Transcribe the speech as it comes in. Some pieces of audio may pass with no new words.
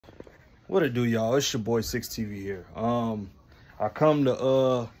What it do, y'all? It's your boy 6TV here. I come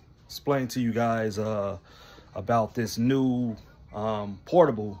to explain to you guys about this new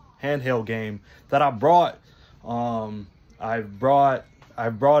portable handheld game that I brought. I brought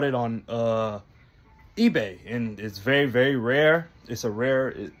it on eBay, and it's very, very rare. It's a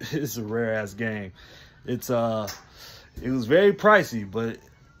rare ass game. It was very pricey, but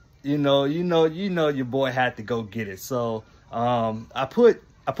you know your boy had to go get it. So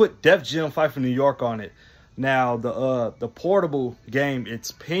I put Def Jam Fight for New York on it. Now the portable game,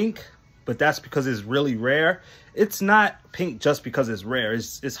 it's pink, but that's because it's really rare. It's not pink just because it's rare.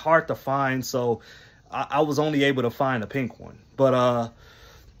 It's hard to find, so I was only able to find a pink one. But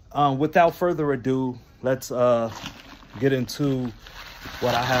without further ado, let's get into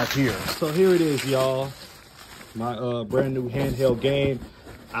what I have here. So here it is, y'all. My brand new handheld game.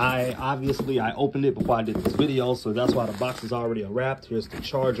 I opened it before I did this video, so that's why the box is already unwrapped. Here's the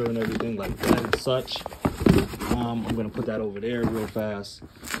charger and everything like that and such. I'm gonna put that over there real fast.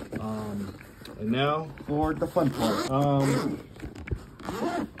 And now for the fun part.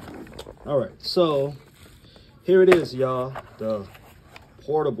 All right, so here it is, y'all. The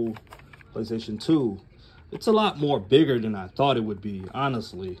portable PlayStation 2. It's a lot more bigger than I thought it would be,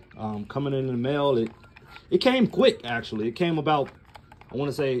 honestly. Coming in the mail, it came quick, actually. It came about, I want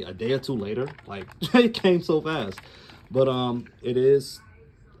to say, a day or two later. Like, it came so fast. But it is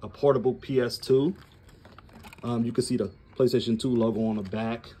a portable PS2. You can see the PlayStation 2 logo on the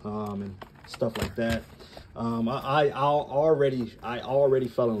back and stuff like that. I already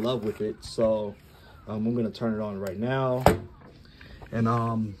fell in love with it, so I'm gonna turn it on right now. And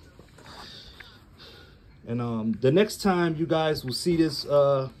the next time you guys will see this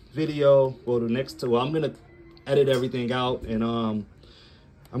video, I'm gonna edit everything out, and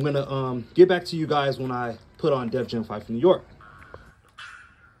I'm gonna get back to you guys when I put on Def Jam Fight for New York.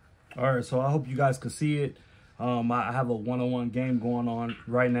 All right, so I hope you guys can see it. I have a one-on-one game going on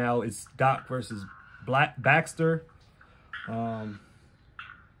right now. It's Doc versus Baxter. You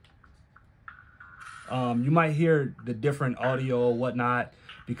might hear the different audio or whatnot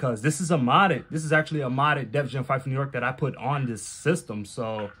because this is actually a modded Def Jam Fight for New York that I put on this system.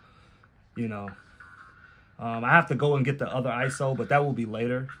 So, you know, I have to go and get the other ISO, but that will be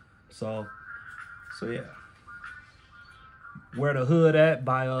later. So yeah. Where the Hood At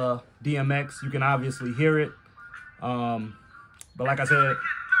by DMX. You can obviously hear it. But like I said,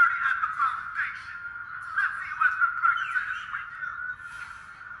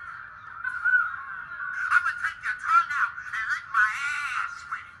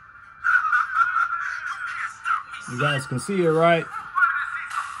 you guys can see it, right?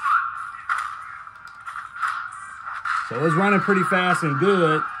 So it's running pretty fast and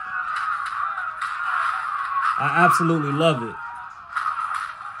good. I absolutely love it.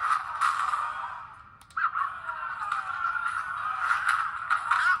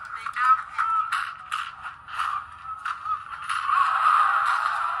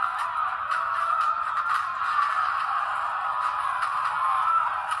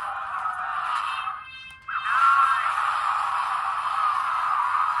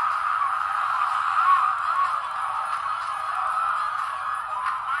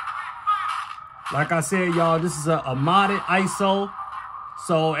 Like I said, y'all, this is a modded ISO,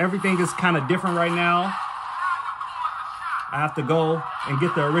 so everything is kind of different right now. I have to go and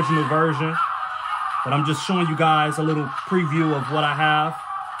get the original version, but I'm just showing you guys a little preview of what I have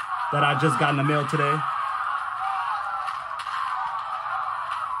that I just got in the mail today.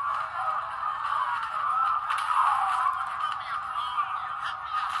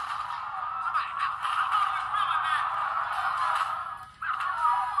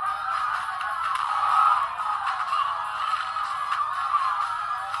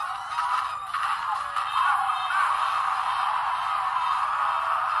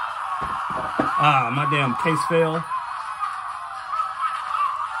 Ah, my damn case fell.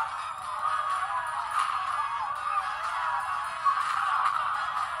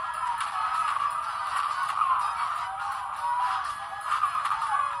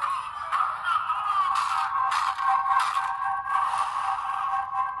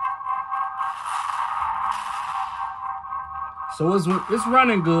 So it's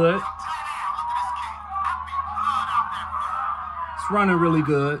running good. It's running really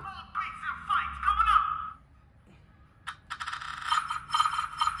good.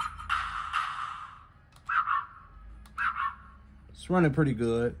 It's running pretty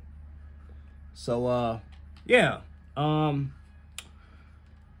good. So yeah.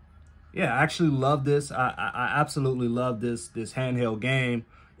 Yeah, I actually love this. I absolutely love this handheld game.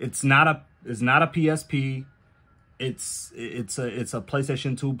 It's not a PSP. it's a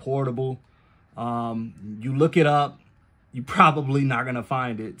PlayStation 2 portable. You look it up, you're probably not gonna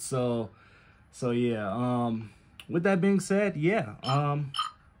find it. So yeah. With that being said, yeah.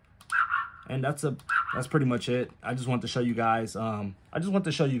 And that's pretty much it. I just want to show you guys. I just want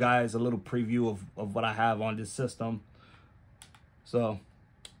to show you guys a little preview of what I have on this system. So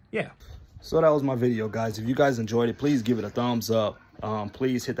yeah. So that was my video, guys. If you guys enjoyed it, please give it a thumbs up.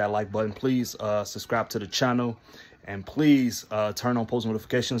 Please hit that like button. Please subscribe to the channel. And please turn on post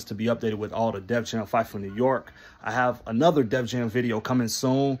notifications to be updated with all the Def Jam 5 from New York. I have another Def Jam video coming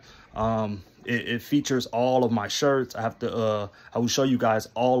soon. It features all of my shirts. I will show you guys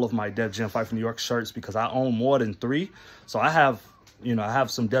all of my Def Jam 5 from New York shirts because I own more than 3. So I have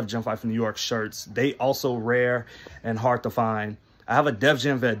some Def Jam 5 from New York shirts. They also rare and hard to find. I have a Def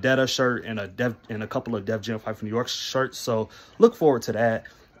Jam Vendetta shirt and a couple of Def Jam 5 from New York shirts. So look forward to that.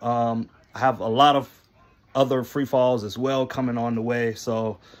 I have a lot of other free falls as well coming on the way.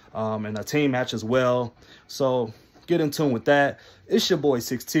 So and a team match as well. So get in tune with that. It's your boy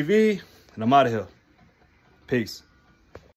 6TV, and I'm out of here. Peace.